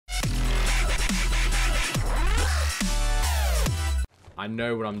I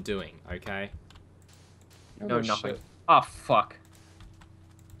know what I'm doing, okay? No, nothing. Shit. Oh, fuck.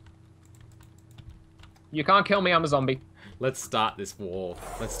 You can't kill me, I'm a zombie. Let's start this war.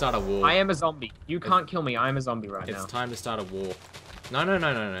 Let's start a war. I am a zombie. You can't kill me, I am a zombie right now. It's time to start a war. No, no,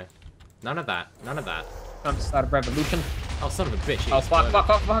 no, no, no. None of that. None of that. Time to start a revolution. Oh, son of a bitch. Oh, fuck.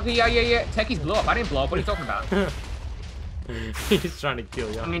 Yeah. Teckiies blew up. I didn't blow up. What are you talking about? He's trying to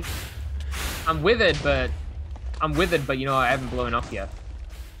kill you. I mean, I'm withered, but you know, I haven't blown up yet.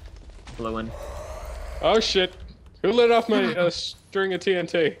 Blowing. Oh shit! Who lit off my string of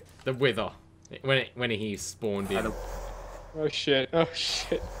TNT? The wither. When he spawned in. Oh shit! Oh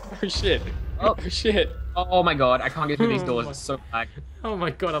shit! Oh shit! Oh. Oh shit! Oh my god, I can't get through these doors. It's so lag. Oh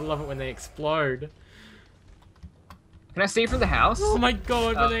my god, I love it when they explode. Can I see from the house? Oh my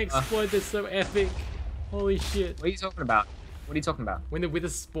god, when they explode, they're so epic. Holy shit. What are you talking about? What are you talking about? When the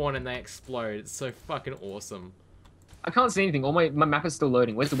withers spawn and they explode, it's so fucking awesome. I can't see anything. All my map is still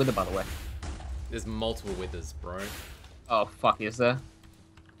loading. Where's the wither, by the way? There's multiple withers, bro. Oh, fuck, is there?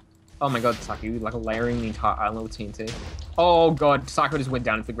 Oh my god, Psycho, you like layering the entire island with TNT. Oh god, Psycho just went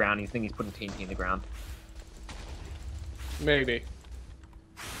down into the ground. He's thinking he's putting TNT in the ground. Maybe.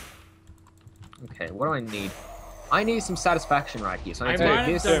 Okay, what do I need? I need some satisfaction right here. So I I might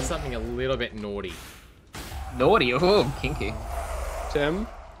need have to done something a little bit naughty. naughty. Oh, kinky. Tim,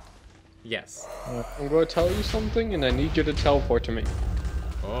 Yes. I'm gonna tell you something, and I need you to teleport to me.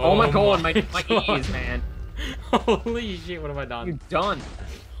 Oh my god, my ears, man. Holy shit, what have I done? You're done.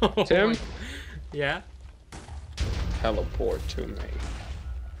 Tim? Yeah? Teleport to me.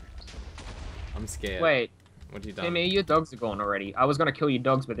 I'm scared. Wait, What have you done? Timmy, your dogs are gone already. I was gonna kill your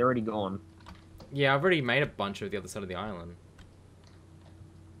dogs, but they're already gone. Yeah, I've already made a bunch of the other side of the island.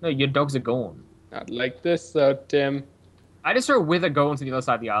 No, your dogs are gone. Not like this, though, Tim. I just saw a wither go onto the other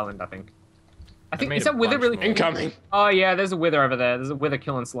side of the island, I think. I think, made is a that wither bunch really... more. Incoming. Oh yeah, there's a wither over there. There's a wither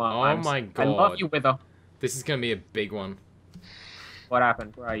killing slime. Oh my god. I love you, wither. This is gonna be a big one. What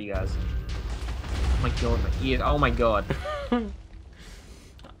happened? Where are you guys? Oh my god, my ears. Oh my god.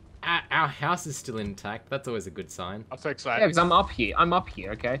 Our house is still intact. That's always a good sign. I'll fix Yeah, that. because I'm up here. I'm up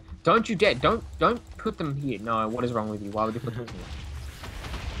here, okay? Don't you dare. Don't put them here. No, what is wrong with you? Why would you put them here?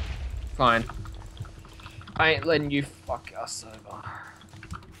 Fine. I ain't letting you fuck us over.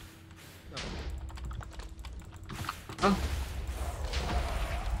 Oh.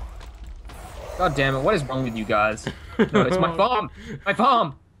 God damn it, what is wrong with you guys? No, it's my farm! My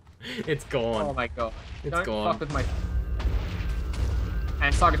farm! It's gone. Oh my god. It's Don't gone. fuck with my...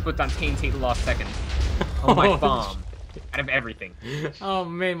 And Sagas put down TNT at the last second. On my farm. Out of everything. Oh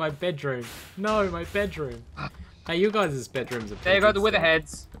man, my bedroom. No, my bedroom. Hey, you guys' bedrooms are There go the pretty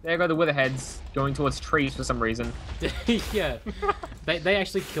witherheads. There go the witherheads. Going towards trees for some reason. Yeah. They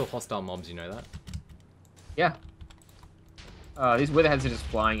actually kill hostile mobs, you know that? Yeah. These witherheads are just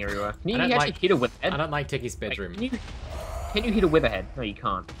flying everywhere. Can you I don't actually like- hit a witherhead? I don't like Tekkie's bedroom. Can you hit a witherhead? No, you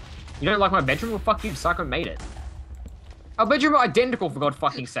can't. You don't like my bedroom? Well, fuck you, Psycho made it. Our bedroom are identical, for God's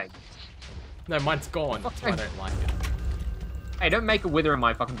fucking sake. No, mine's gone. That's why I don't like it. Hey, don't make a wither in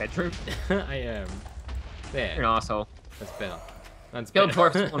my fucking bedroom. I am. There. You're an asshole. That's better. That's Kill better.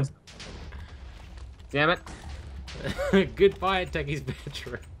 dwarf spawns. Damn it. Goodbye, Tekkie's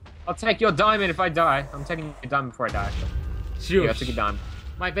bedroom. I'll take your diamond if I die. I'm taking your diamond before I die. Sure. Yeah, I took your diamond.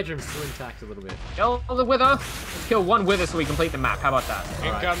 My bedroom's still intact a little bit. Kill the wither. Let's kill one wither so we complete the map. How about that?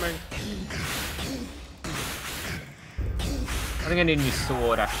 Alright. Incoming. I think I need a new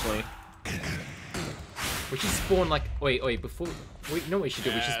sword, actually. We should spawn like... Wait, before... You know what we should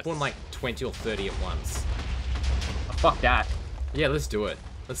do? We should spawn like 20 or 30 at once. Oh, fuck that. Yeah, let's do it.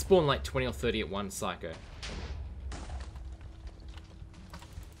 Let's spawn like 20 or 30 at once, Psycho.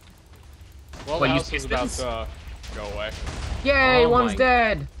 Well, What, the you house is about pistons? to go away. Yay, Oh one's my-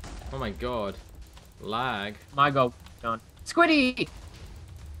 dead. Oh my god. Lag. My god, done. Squiddy!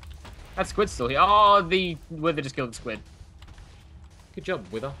 That squid's still here. Oh, the wither just killed the squid. Good job,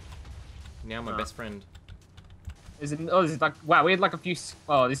 Wither. Now my best friend. Is it? Oh, this is like wow. We had like a few.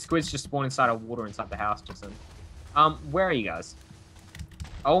 Oh, this squid's just spawned inside of water inside the house just then. Where are you guys?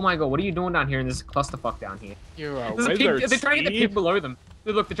 Oh my god, what are you doing down here in this clusterfuck down here? You're a There's a pig. wizard, They're trying to get the pig Steve. below them.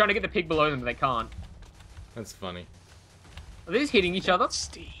 Look, they're trying to get the pig below them, but they can't. That's funny. Are these hitting each other?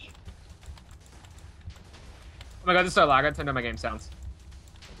 Steve. Oh my god, this is so lag. I turned on my game sounds.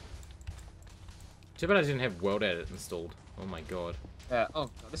 Too bad I didn't have World Edit installed. Oh my god. Oh, god,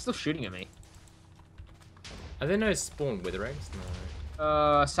 they're still shooting at me. Are there no spawn Wither eggs?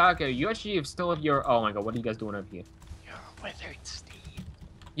 No. Psycho, you actually still have your. Oh my god, what are you guys doing over here? You're a wizard, Steve.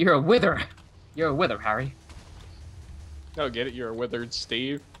 You're a wither. You're a wither, Harry. No, get it? You're a withered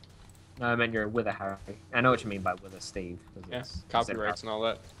Steve. No, I meant you're a wither, Harry. I know what you mean by wither, Steve. Yeah, copyrights and all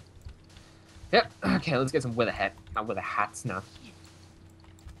that. Yep. Okay, let's get some wither hats now.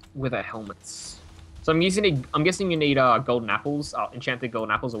 Wither helmets. So I'm guessing you need golden apples, enchanted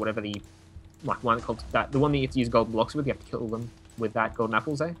golden apples, or whatever the one called that. The one that you have to use golden blocks with. You have to kill them with that golden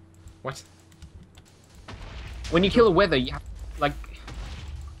apples, eh? What? When you kill a wither, you have like.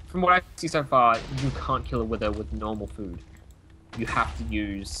 From what I see so far, you can't kill a wither with normal food. You have to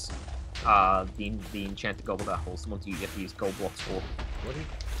use the enchanted golden apples. Once you have to use gold blocks for. What are you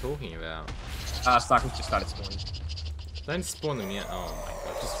talking about? Psycho just started spawning. Don't spawn them yet. Oh my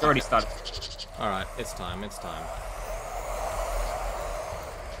god. It's already started. Alright, it's time, it's time.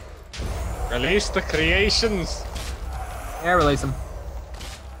 Release the creations! Yeah, release them.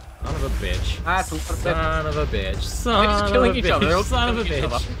 Son of a bitch. That's a lot of Son of a bitch. Son They're just of killing a each bitch. other. They're all Son of a killing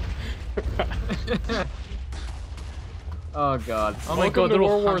each bitch. Oh god. Oh my Welcome god, to they're all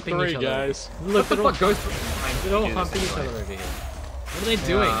World War humping III, each other. guys. Look, What the they're all, fuck goes through? they're all humping each other over here. What are they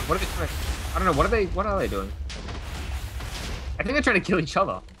doing? What are they trying? I don't know. What are they doing? I think they're trying to kill each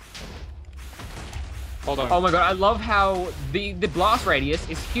other. Hold on. Oh my god, I love how the blast radius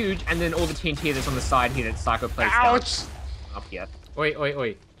is huge, and then all the TNT that's on the side here that Psycho plays down Ouch! up here.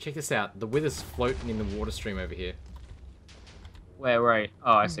 Oi. Check this out. The wither's floating in the water stream over here. Where?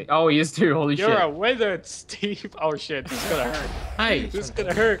 Oh, I see. Oh, he is too. Holy You're shit. a wizard, Steve. Oh shit, this is gonna hurt. Hey! This is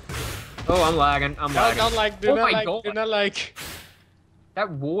gonna hurt. Oh, I'm lagging. I'm lagging. Not like, Oh not my like, god. not like. That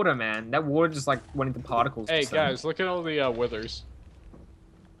water, man. That water just like went into particles. Hey just then. guys, look at all the withers.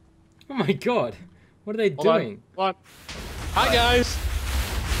 Oh my god. What are they Hold on, doing? hold on. Hi guys.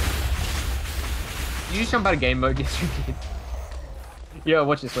 You just jump out of game mode. Yes, you did. Yeah,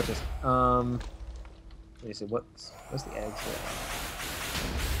 watch this. Let me see. What's the eggs here?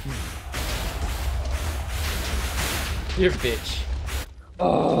 You're a bitch.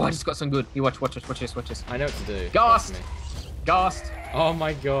 Oh, I just got some good. You watch this. I know what to do. Ghast! Trust me. Ghast! Oh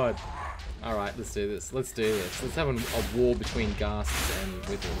my god. Alright, let's do this. Let's have a war between ghasts and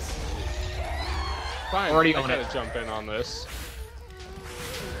withers. Fine, Already I on gotta it. jump in on this.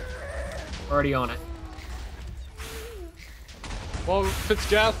 Already on it. Well, if it's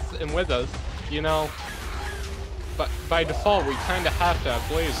Ghast and withers, you know, but by default we kind of have to have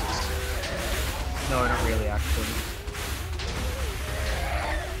blazes. No, not really, actually.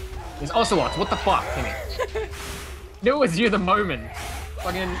 There's Ocelots. What the fuck, Timmy? Knew it was you the moment.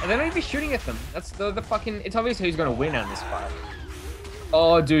 Fucking, they're not even shooting at them. That's the fucking. It's obvious who's gonna win on this fight.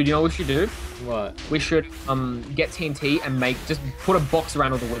 Oh, dude, you know what we should do? What? We should get TNT and just put a box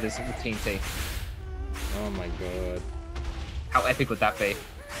around all the withers with TNT. Oh my god. How epic would that be?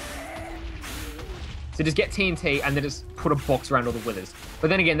 So just get TNT and then just put a box around all the withers. But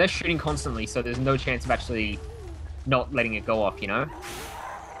then again, they're shooting constantly, so there's no chance of actually not letting it go off, you know?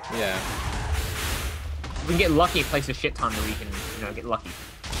 Yeah. We can get lucky and place a shit ton, then we can, you know, get lucky.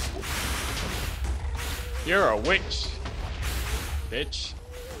 You're a witch, bitch.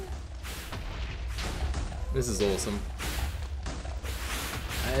 This is awesome.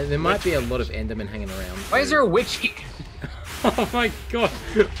 There might be a lot of Endermen hanging around. Why is there a witch here? Oh my god!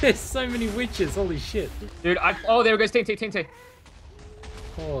 There's so many witches, holy shit. Dude, oh, there goes TNT.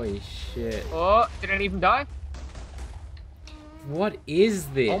 Holy shit. Oh, did anyone even die? What is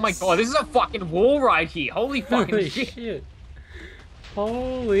this? Oh my god, this is a fucking wall right here. Holy fucking Holy shit. shit.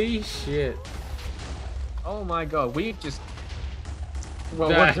 Holy shit. Oh my god, we just...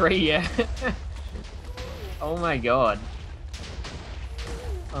 Well, 1-3, yeah. Oh my god.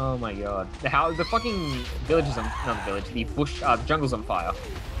 Oh my god. The fucking village is on... Not the village, the bush, the jungle's on fire.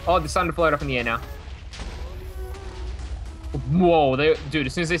 Oh, they're starting to float up in the air now. Whoa, dude,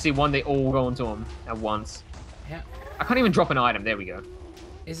 as soon as they see one, they all go into them at once. Yeah. I can't even drop an item. There we go.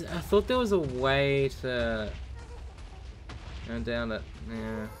 I thought there was a way to... go down that...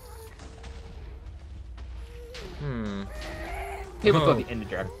 Yeah. People Oh. thought the Ender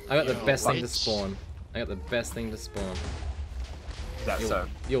Dragon. I got the best thing to bitch. spawn. I got the best thing to spawn. Is that so?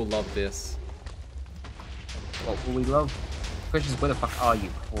 You'll love this. What will we love? The question is, where the fuck are you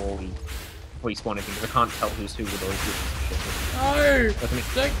before you spawn anything? Because I can't tell who's who with all these shit. No!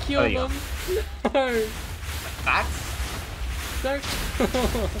 Don't kill there you them! No! Bats? Don't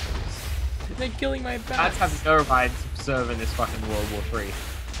kill They're killing my Bats bats! have no right to serve in this fucking World War III.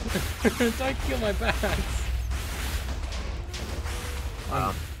 Don't kill my bats!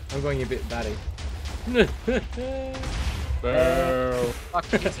 I'm going a bit batty. Boo. Fuck,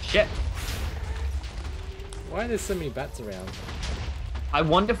 piece of shit. Why are there so many bats around? I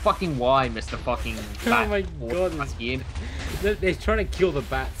wonder fucking why, Mr. fucking Bat. Oh my god, That's weird. they're trying to kill the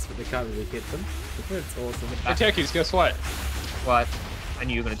bats, but they can't really hit them. That's awesome. Hey, Teckiies, guess what? What? I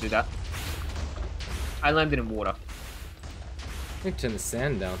knew you were gonna do that. I landed in water. Let me turn the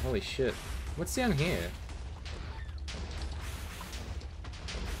sand down. Holy shit. What's down here?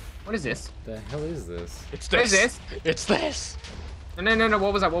 What is this? The hell is this? It's What is this? It's this. No.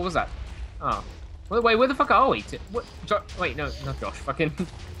 What was that? What was that? Oh. Wait, where the fuck are we? What? Wait, no, not Josh. Fucking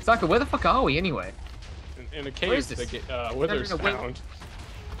Psycho. Where the fuck are we anyway? In a Where cave is this? the withers No, wait. found.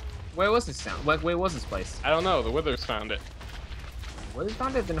 Where was this sound? Where was this place? I don't know. The withers found it. Where they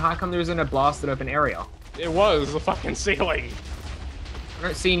found it? Then how come there isn't a blasted open area? It was the fucking ceiling. I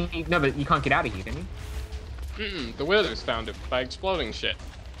don't see any. No, but you can't get out of here, can you? The withers found it by exploding shit.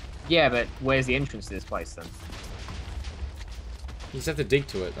 Yeah, but where's the entrance to this place then? You just have to dig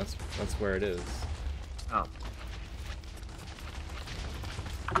to it. That's where it is. Oh.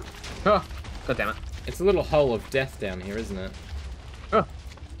 Oh, god damn it. It's a little hole of death down here, isn't it? Oh.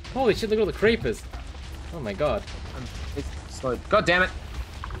 Holy shit, look at all the creepers. Oh my god. It's slow. God damn it.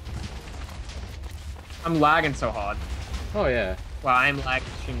 I'm lagging so hard. Oh yeah. Wow, I'm lagging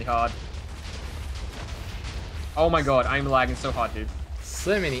extremely hard. Oh my god, I'm lagging so hard, dude.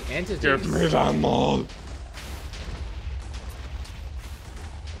 So many entities. Give me that mall.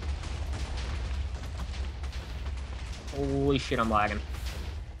 Holy shit, I'm lagging.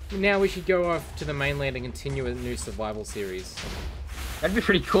 Now we should go off to the mainland and continue a new survival series. That'd be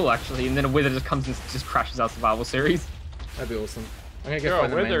pretty cool, actually. And then a wither just comes and just crashes our survival series. That'd be awesome. I'm gonna go You're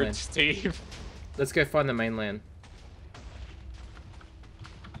find a the withered, mainland. Steve. Let's go find the mainland.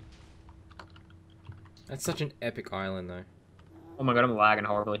 That's such an epic island, though. Oh my god, I'm lagging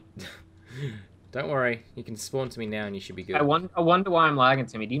horribly. Don't worry, you can spawn to me now and you should be good. I wonder why I'm lagging,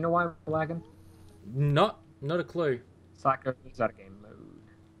 Timmy. Do you know why I'm lagging? Not a clue. Psycho is out of game mode.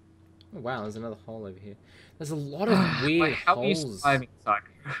 Oh, wow, there's another hole over here. There's a lot of weird Wait, how are you holes. surviving, Psycho?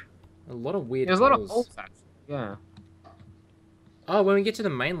 A lot of weird There's a holes. lot of holes, actually. Yeah. Oh, when we get to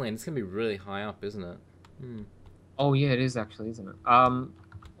the mainland, it's gonna be really high up, isn't it? Hmm. Oh yeah, it is actually, isn't it?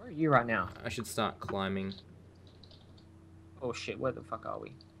 Where are you right now? I should start climbing. Oh shit, where the fuck are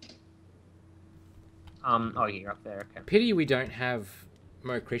we? Oh, you're up there, okay. Pity we don't have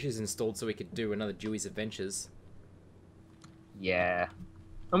Mo Creatures installed so we could do another Dewey's Adventures. Yeah.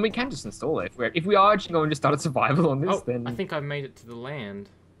 And we can just install it. If we are actually going to start a survival on this, Oh, then... I think I've made it to the land.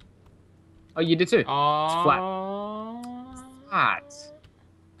 Oh, you did too? Oh, Flat. At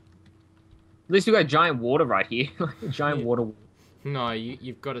least we got giant water right here. Giant Yeah. water. No,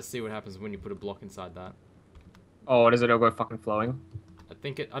 you've got to see what happens when you put a block inside that. Oh, does it all go fucking flowing? I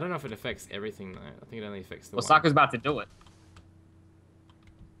don't know if it affects everything though. I think it only affects the Well, one. Saka's about to do it.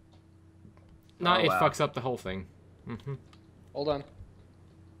 No, Oh, it wow. fucks up the whole thing. Mm-hmm. Hold on.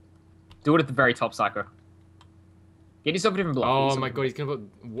 Do it at the very top, Psycho. Get yourself a different block. Get Oh yourself my a god, he's gonna put.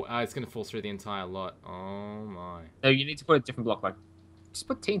 It's gonna fall through the entire lot. Oh my. No, you need to put a different block, like... Just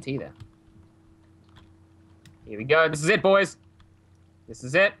put TNT there. Here we go. This is it, boys. This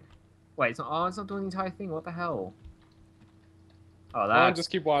is it. Wait, it's not... Oh, it's not doing the entire thing. What the hell? Oh, Hold on, that's... just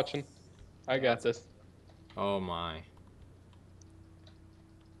keep watching. I got this. Oh my.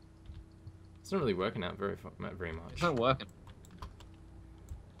 It's not really working out very much. It's not working.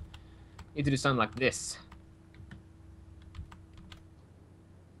 Need to do something like this.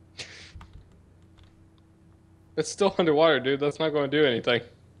 It's still underwater, dude. That's not going to do anything.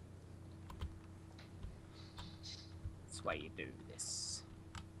 That's why you do this.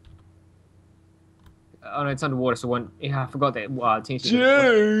 Oh no, it's underwater, so when... Yeah, I forgot that. TNT...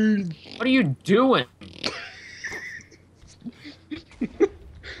 Dude! What are you doing?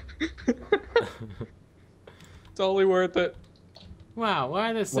 Totally worth it. Wow,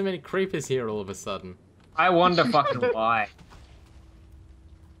 why are there so many creepers here all of a sudden? I wonder fucking why.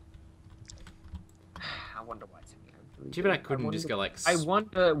 I wonder why. Timmy. really Too bad I do. couldn't just go like. I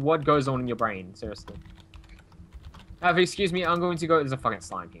wonder what goes on in your brain, seriously. Excuse me, I'm going to go... There's a fucking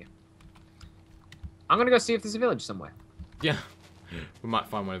slime here. I'm gonna go see if there's a village somewhere. Yeah, we might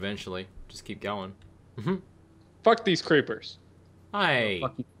find one eventually. Just keep going. Fuck these creepers. Hey.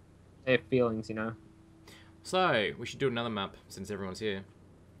 Fuck you. Their feelings, you know. So we should do another map since everyone's here.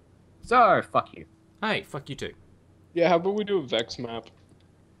 So, fuck you. Hey, fuck you too. Yeah, how about we do a Vex map?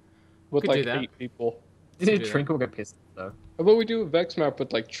 With Could do like that. 8 people. do that. Trink will get pissed, though. How about we do a Vex map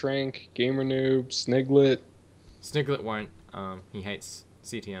with like Trank, Gamer Noob, Sniglet? Sniglet won't. He hates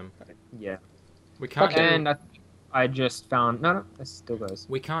CTM. Yeah. We can't. Okay. And I just found... No, it still goes.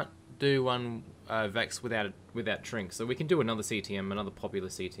 We can't do one Vex without Trink, so we can do another CTM, another popular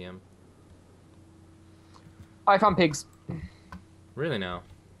CTM. I found pigs. Really now?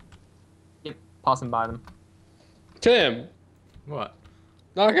 Yep, passing by them. Tim! What?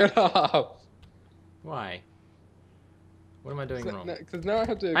 Knock it off! Why? What am I doing wrong? Because now I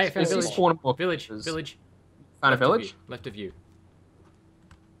have to. Hey, I found a This is village. spawnable Village. creepers. Village. Found a Left of village? you, left of you.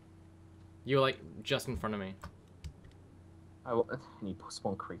 You were like just in front of me. Oh, I need to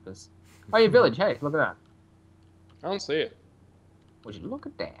spawn creepers. Oh, your village. Hey, look at that. I don't see it. Would you look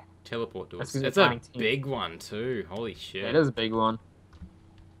at that? Teleport to That's us. 'cause It's you're a finding team. big one too. Holy shit. Yeah, it is a big one.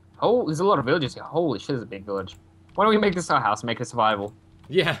 Oh, there's a lot of villages here. Holy shit, there's a big village. Why don't we make this our house? Make it survival.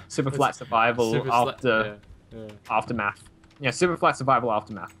 Yeah. Super Let's- flat survival super flat- after yeah. aftermath. Yeah, super flat survival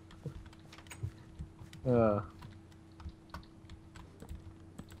aftermath.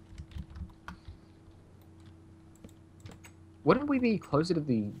 Wouldn't we be closer to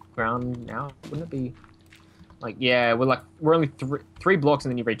the ground now? Wouldn't it be like we're only three blocks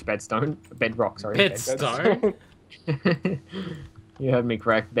and then you reach bedrock, sorry. Bedstone? You heard me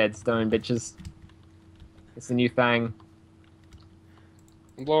correct, bedstone, bitches. It's the new thing.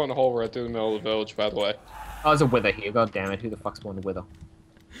 I'm blowing a hole right through the middle of the village, by the way. Oh, there's a wither here. God damn it! Who the fuck spawned a wither?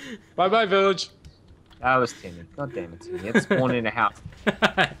 Bye bye, village. That was Timmy. God damn it, Timmy. It's spawned in a house.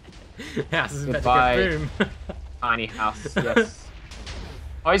 House is Goodbye. about to go boom. Tiny house, yes.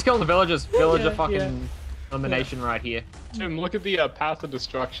 Oh, he's killing the villagers. Villager Yeah, fucking elimination right here. Tim, look at the path of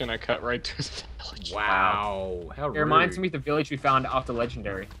destruction I cut right through the village. Wow. How rude. It reminds me of the village we found after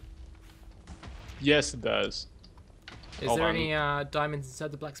Legendary. Yes, it does. Is Hold there on. any diamonds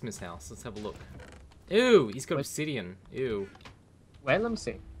inside the blacksmith's house? Let's have a look. Ew, he's got obsidian. Ew. Wait, let me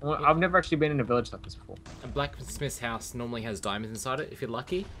see. Well, I've never actually been in a village like this before. A blacksmith's house normally has diamonds inside it if you're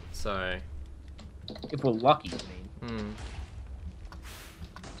lucky. So, If we're lucky, I mean. hmm.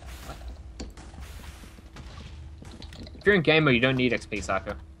 If you're in game mode, you don't need XP,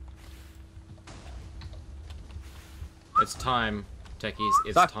 Psycho. It's time, Teckiies.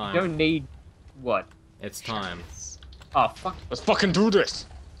 It's Psycho, time. you don't need... What? It's time. Oh, fuck. Let's fucking do this.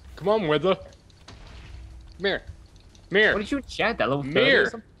 Come on, Wither. Come here. Come here. What did you enchant that? Level 30 Mirror. or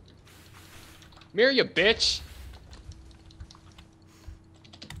something? Come here, you bitch.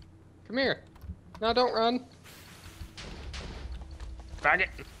 Come here. No, don't run. Faggot.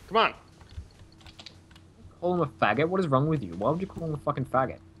 Come on. Call him a faggot? What is wrong with you? Why would you call him a fucking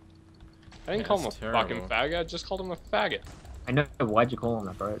faggot? I didn't Yeah, call him a it's fucking terrible. faggot. I just called him a faggot. I know, why'd you call him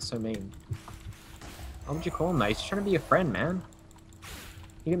that, bro? It's so mean. Why would you call him that? He's just trying to be your friend, man.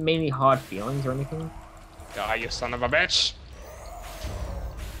 He didn't mean any hard feelings or anything. Die, you son of a bitch.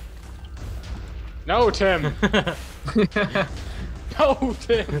 No, Tim. No,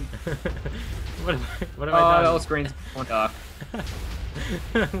 Tim. what have Oh, I that done? was screen's more dark.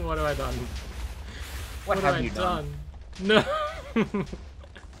 What have I done? What have you done? No. I'm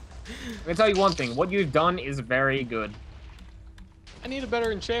gonna tell you one thing. What you've done is very good. I need a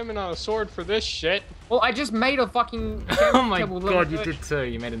better enchantment on a sword for this shit. Well, I just made a fucking... Oh my table god, you level did too.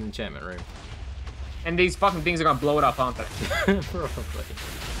 You made an enchantment room. And these fucking things are gonna blow it up, aren't they? Probably.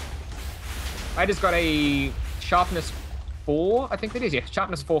 I just got a sharpness 4, I think that is, yeah.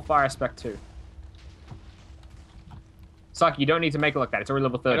 Sharpness 4, fire aspect 2. Suck, you don't need to make it like that. It's already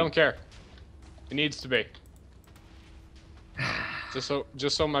level 30. I don't care. It needs to be.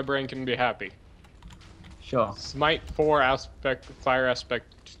 Just so my brain can be happy. Sure. Smite 4 aspect, fire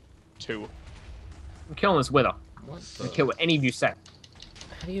aspect 2. I'm killing this wither. What I'm the? gonna kill what any of you say.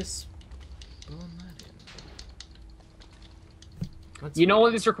 How do you spawn that in? Let's You know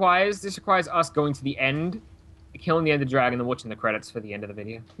what this requires? This requires us going to the end, killing the Ender Dragon, and watching the credits for the end of the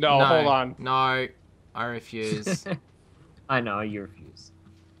video. No, hold on. No, I refuse. I know, you refuse.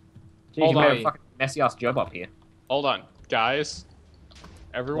 Jeez, Hold you made on. a fucking messy ass job up here. Hold on. Guys,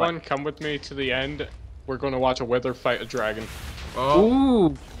 everyone come with me to the end. We're going to watch a wither fight a dragon. Oh.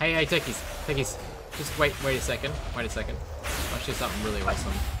 Ooh! Hey, Teckiies. Teckiies. Just wait a second. Wait a second. Actually, something really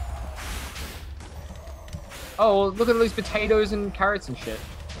awesome. Oh, look at all these potatoes and carrots and shit.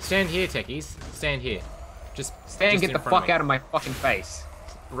 Stand here, Teckiies. Stand here. Just Stan, just get in the front of fuck me. out of my fucking face.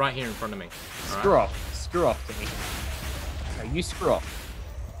 Right here in front of me. Alright? Screw off. Screw off to me. No, you screw off.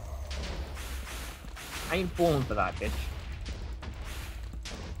 I ain't falling for that, bitch.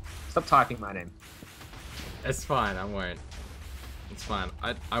 Stop typing my name. It's fine. I won't. It's fine.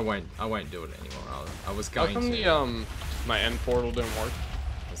 I won't do it anymore. I was How going come to. the my end portal didn't work?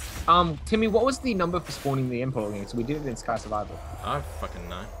 Timmy, what was the number for spawning the import game? So we did it in Sky Survival. I don't fucking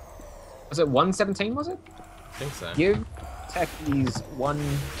know. Was it 117, was it? I think so. Give Teckiies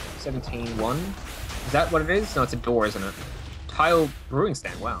 117.1. Is that what it is? No, it's a door, isn't it? Tile brewing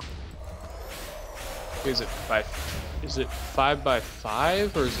stand, wow. Is it 5 by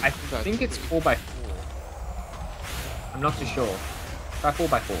 5 or is it? I 5 by think it's 3? 4x4. I'm not too sure. Try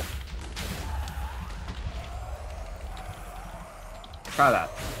 4x4. Try that.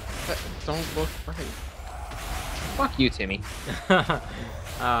 That don't look right. Fuck you, Timmy. Tim,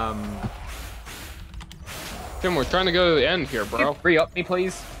 we're trying to go to the end here, bro. Free up me,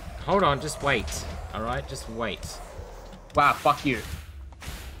 please. Hold on, just wait. All right, just wait. Wow, fuck you.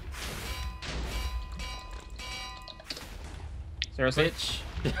 Seriously? Bitch.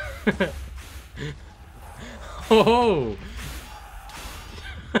 Oh.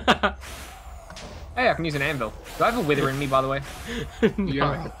 Hey, I can use an anvil. Do I have a wither in me, by the way?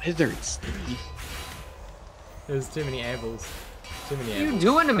 You're wizards. There's too many anvils. Too many What are you anvils.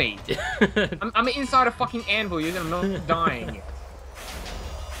 doing to me? I'm inside a fucking anvil, I'm not dying.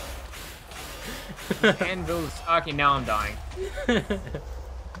 Anvils. Okay, now I'm dying.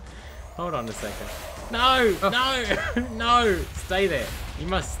 Hold on a second. No! Oh. No! No! Stay there. You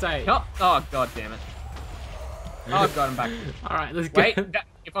must stay. Oh, oh god damn it. Oh god, I'm back. Alright, let's go. Wait,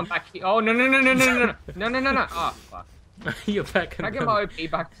 if I'm back here. Oh, no, no, no, no, no, no, no, no, no, no. Oh, fuck. You're back. Can I get my OP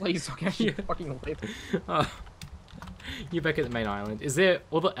back, please? So I can actually fucking live. Oh. You're back at the main island. Is there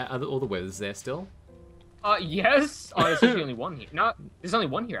all the weathers there still? Yes. Oh, there's actually only one here. No, there's only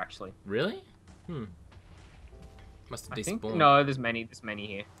one here actually. Really? Hmm. Must have I think. despawned. No, there's many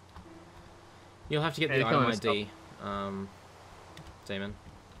here. You'll have to get Yeah, the you can item only ID. Damon.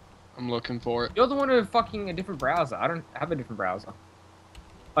 I'm looking for it. You're the one with fucking a different browser. I don't have a different browser.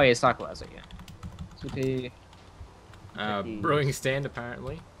 Oh yeah, Psycho has it, yeah. CP. Teckiies. Brewing stand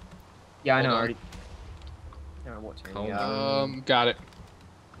apparently. Yeah, I know Hold on. already. I don't know what to. Cold Yeah. Got it.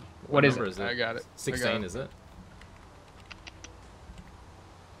 What is number it? I got it. 16, is it?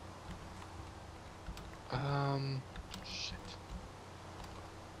 Shit.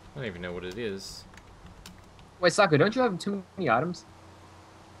 I don't even know what it is. Wait, Psycho, don't you have too many items?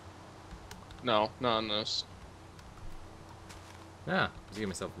 No, not on this. Ah, just give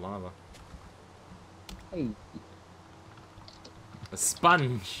myself lava. Hey. A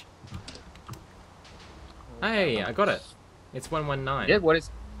sponge. Hey, I got it. It's 119. Yeah, what is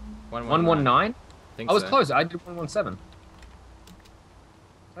 119? Think I was so. close. I did 117.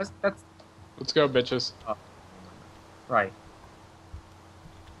 That's Let's go, bitches. right.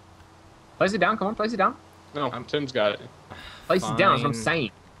 Place it down. Come on, place it down. No, Tim's got it. Place it down. That's what I'm Fine.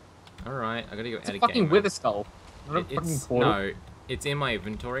 saying. All right, I gotta go It's out a of fucking game wither mode. skull. Not a fucking It's portal. no, it's in my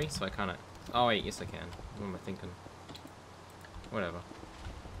inventory, so I can't. Oh wait, yes I can. What am I thinking? Whatever.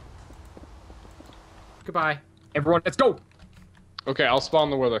 Goodbye. Everyone, let's go. Okay, I'll spawn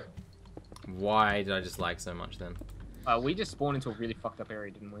the wither. Why did I just lag so much then? We just spawned into a really fucked up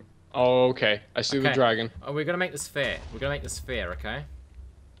area, didn't we? Oh, okay. I see the Okay. dragon. Oh, we're gonna make this fair. We're gonna make this fair, okay?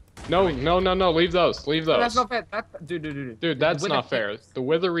 No, no, no, no. Leave those. Leave No, those. that's not fair. Dude. Dude, that's Wither not fair. hits. The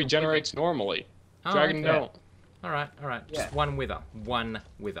wither regenerates normally. Oh, Dragon okay. don't. Alright. Yeah. Just one wither. One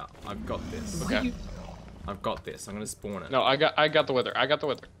wither. I've got this. Okay. I've got this. I'm gonna spawn it. No, I got the wither. I got the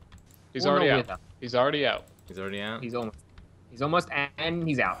wither. He's Well, no already out. wither. He's already out. He's already out. He's almost, and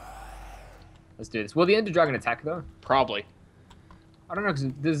he's out. Let's do this. Will the Ender Dragon attack though? Probably. I don't know, because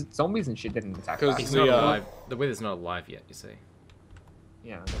there's zombies and shit didn't attack. 'Cause back. He's the, not alive. The wither's not alive yet, you see.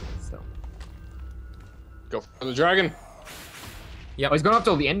 Yeah, but still. Go for the dragon. Yep. Oh, he's going up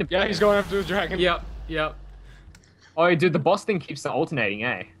till the end of. Yeah, he's going after the dragon. Yep. Oh, dude, the boss thing keeps alternating,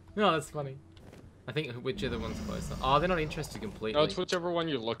 eh? No, that's funny. I think whichever one's closer. Oh, they're not interested completely. No, it's whichever one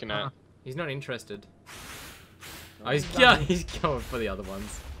you're looking at. He's not interested. No, Oh, he's going for the other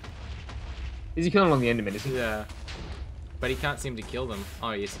ones. Is he killing on the Enderman? Is he? Yeah. But he can't seem to kill them.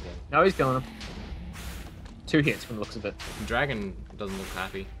 Oh, yes, he can. No, he's killing him. 2 hits from the looks of it. The dragon doesn't look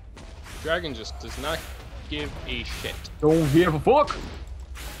happy. Dragon just does not give a shit. Don't give a fuck.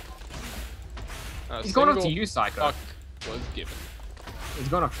 A He's going up to single you, Psycho. Fuck was given. He's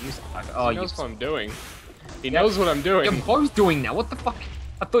going up to you, Psycho. Oh, He you. knows what I'm doing. He knows what I'm doing. You're both doing now. What the fuck?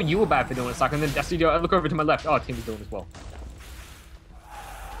 I thought you were bad for doing it, Psycho. And then I see you. I look over to my left. Oh, Tim is doing it as well.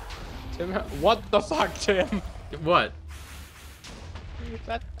 Tim, what the fuck, Tim? What?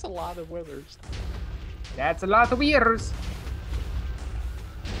 That's a lot of withers. That's a lot of weirds.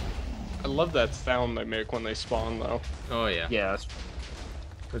 I love that sound they make when they spawn, though. Oh, yeah. Yeah.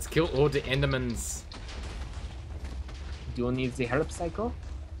 Let's kill all the endermans. Do you need the help, Psycho?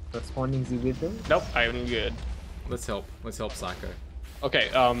 For spawning the wither? Nope, I'm good. Let's help Psycho. Okay,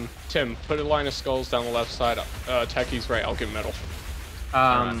 Tim, put a line of skulls down the left side. Teckiies right, I'll get metal.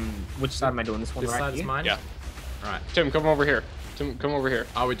 Which side am I doing? This one This right side's here? mine? Yeah. Alright. Tim, come over here. Tim, come over here.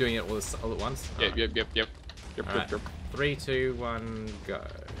 Are we doing it all at once? Yep, Alright. yep. Alright. 3, 2, 1, go.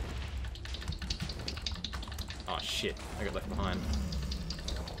 Oh shit, I got left behind.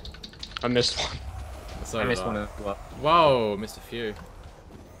 I missed one. So I missed did one as well. Whoa, missed a few.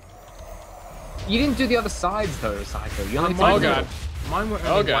 You didn't do the other sides though, Psycho. You only Mine Oh were- god. Mine were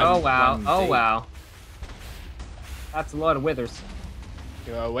Oh, only God. Oh one wow. Oh deep. wow. That's a lot of withers.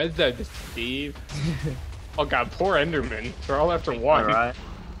 Yo, where's that, Steve? Oh god, poor Enderman. They're all after one. Alright.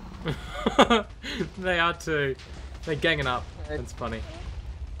 They are too. They're ganging up. That's funny.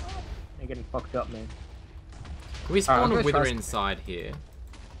 They're getting fucked up, man. Can we spawn I'm a gonna wither try inside here?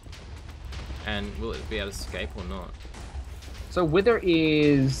 And will it be able to escape or not? So wither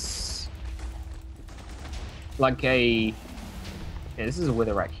is like a. Yeah, this is a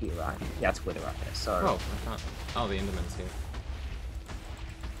wither right here, right? Yeah, it's a wither right there. So. Oh, I can't. Oh, the Enderman's here.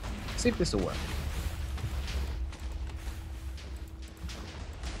 See if this will work.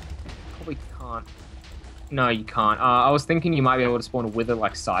 Probably can't. No, you can't. I was thinking you might be able to spawn a wither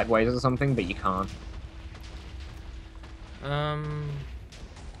like sideways or something, but you can't. Let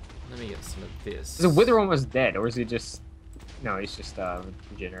me get some of this. Is the wither almost dead, or is it just? No, it's just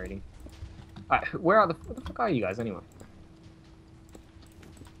regenerating. Alright, where the fuck are you guys anyway?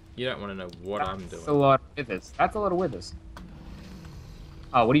 You don't want to know what I'm doing. That's a lot of withers. That's a lot of withers.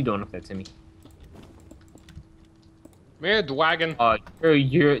 Oh, what are you doing up there, Timmy? Mere Dragon. Oh,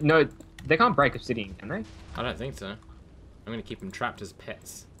 no, they can't break obsidian, can they? I don't think so. I'm gonna keep them trapped as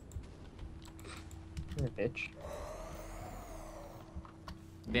pets. You're a bitch.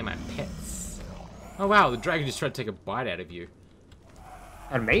 They're my pets. Oh wow, the dragon just tried to take a bite out of you.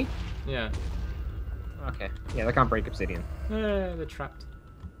 Out of me? Yeah. Okay. Yeah, they can't break obsidian. They're trapped.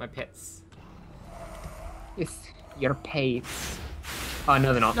 My pets. Yes, your pets. Oh,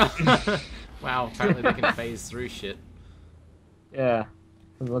 no, they're not. Wow, apparently they can phase through shit. Yeah,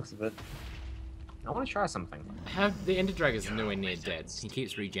 from the looks of it. I want to try something. The Ender Dragon's nowhere near dead. He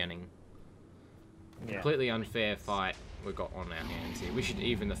keeps regenning. Yeah. Completely unfair fight we've got on our hands here. We should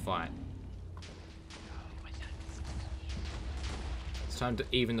even the fight. It's time to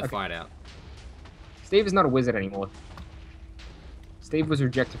even the fight out. Steve is not a wizard anymore. Steve was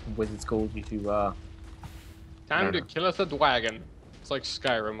rejected from wizard school due to, Time to kill us a dragon. It's like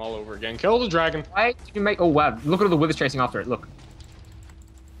Skyrim all over again. Kill the dragon. Why did you make... Oh, wow. Look at all the withers chasing after it. Look.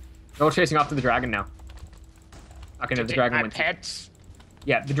 They're all chasing after the dragon now. Okay, no, the dragon went... Pets.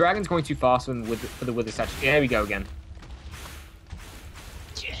 Yeah, the dragon's going too fast for the wither statue. Yeah, there we go again.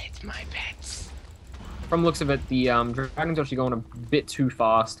 Kill it, my pets. From the looks of it, the dragon's actually going a bit too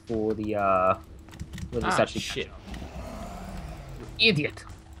fast for the wither statue. Shit. You idiot.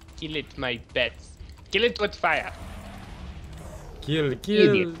 Kill it, my pets. Kill it with fire. Kill.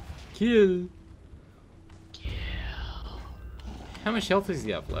 Idiot. Kill. How much health does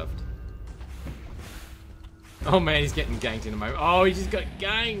he have left? Oh man, he's getting ganked in a moment. Oh, he just got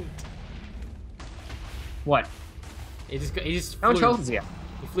ganked. What? He just How much health is he have?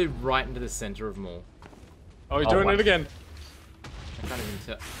 He flew right into the center of them all. Oh, he's doing wow. it again. I can't even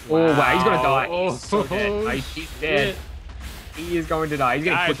tell. Oh, wow, he's gonna die. Oh, He's so dead. He's dead. He is going to die. He's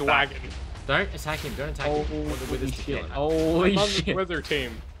getting pushed back. Dragon. Don't attack him. Don't attack him. I want the Holy withers to kill shit. him. Holy I'm on the shit. wither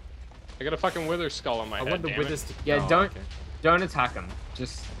team. I got a fucking wither skull on my I head. want the damn withers it. to Yeah, oh, okay. don't attack him.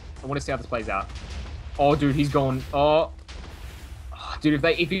 Just, I want to see how this plays out. Oh, dude, he's going. Oh, dude,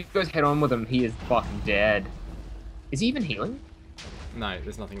 if he goes head on with him, he is fucking dead. Is he even healing? No,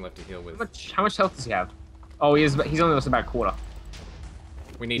 there's nothing left to heal with. How much health does he have? Oh, he's only lost about a quarter.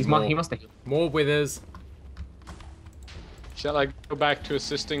 We need more. He must have healed. More withers. Shall I go back to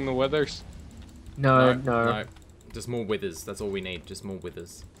assisting the withers? No. Just more withers. That's all we need. Just more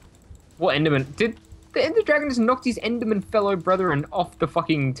withers. What Enderman? Did the Ender Dragon just knocked his Enderman fellow brethren off the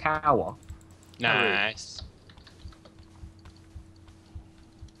fucking tower? Nice.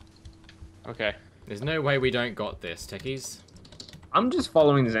 Okay. There's no way we don't got this, Teckiies. I'm just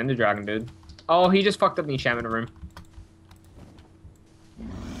following this Ender Dragon, dude. Oh, he just fucked up the enchantment room.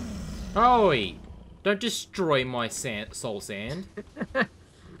 Oi! Don't destroy my soul sand.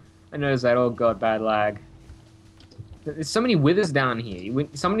 I noticed that. Oh god, bad lag. There's so many withers down here.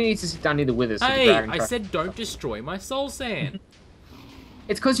 Somebody needs to sit down near the withers. So the Hey, dragon I said don't destroy my soul sand.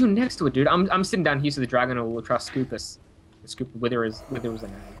 It's because you're next to it, dude. I'm sitting down here so the dragon will try to scoop us. Scoop the withers an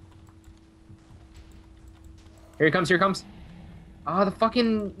egg. Here he comes, here he comes. Ah,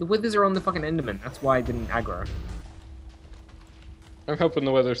 the withers are on the fucking Enderman. That's why I didn't aggro. I'm helping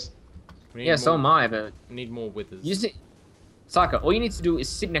the withers. Yeah, so am I, but... We need more withers. Psycho, all you need to do is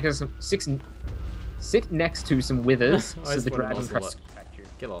sit next to some withers I so just the wanna dragon muzzle tries it. to scoop at you.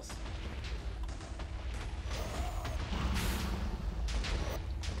 Get lost.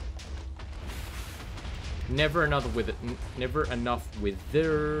 Never enough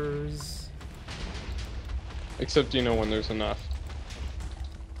withers. Except, you know, when there's enough.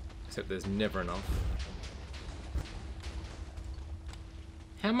 Except there's never enough.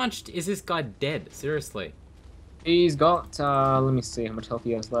 How much is this guy dead? Seriously. He's got, let me see how much health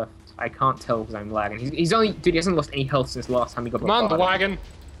he has left. I can't tell because I'm lagging. He's only... Dude, he hasn't lost any health since the last time he got Come on, bombarded. Dragon.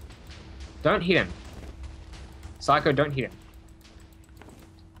 Don't hit him. Psycho, don't hit him.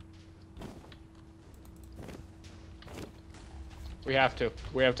 We have to.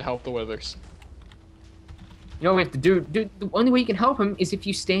 We have to help the withers. You know what we have to do? Dude, the only way you can help him is if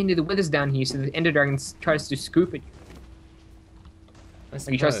you stand near the withers down here so the Ender Dragon tries to scoop at you. Like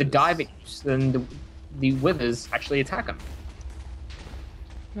he tries to dive at you, so then the withers actually attack him.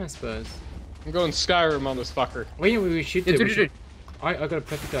 I suppose. I'm going Skyrim on this fucker. Well, yeah, we should do. Dude, I got a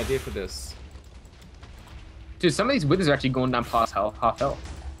perfect idea for this. dude, some of these withers are actually going down past half health.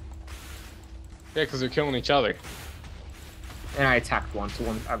 Yeah, because they're killing each other. And I attacked one, so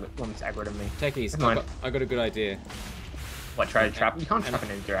one's aggroed on me. Teckiies, Come on. I got a good idea. What, try to trap him? You can't trap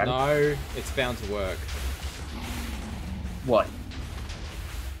an Ender Dragon. No, it's bound to work. What?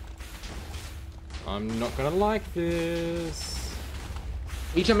 I'm not gonna like this.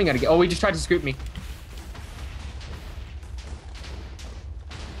 Are you jumping out again? Oh, he just tried to scoop me.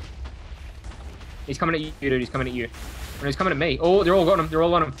 He's coming at you, dude. He's coming at you. And he's coming at me. Oh, they're all got him. They're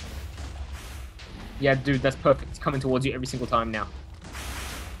all on him. Yeah, dude, that's perfect. He's coming towards you every single time now.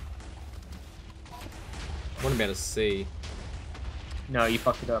 What about a C? No, you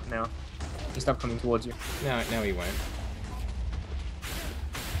fucked it up now. He stopped coming towards you. Now he won't.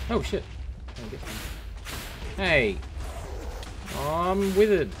 Oh shit. Oh, get him. Hey. I'm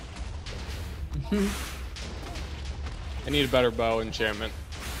withered. I need a better bow enchantment.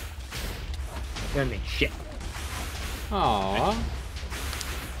 Don't mean shit. Aww.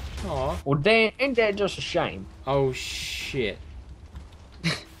 Aww. Well, Dan, ain't that just a shame? Oh shit.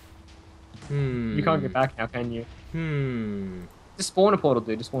 You can't get back now, can you? Just spawn a portal,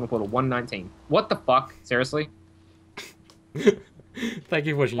 dude. Just spawn a portal. 119. What the fuck? Seriously? Thank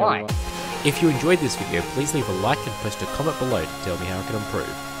you for watching, Why? everyone. If you enjoyed this video, please leave a like and post a comment below to tell me how I can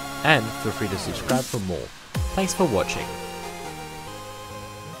improve. And feel free to subscribe for more. Thanks for watching.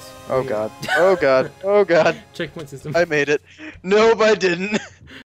 Oh god. Oh god. Oh god. Checkpoint system. I made it. Nope, I didn't.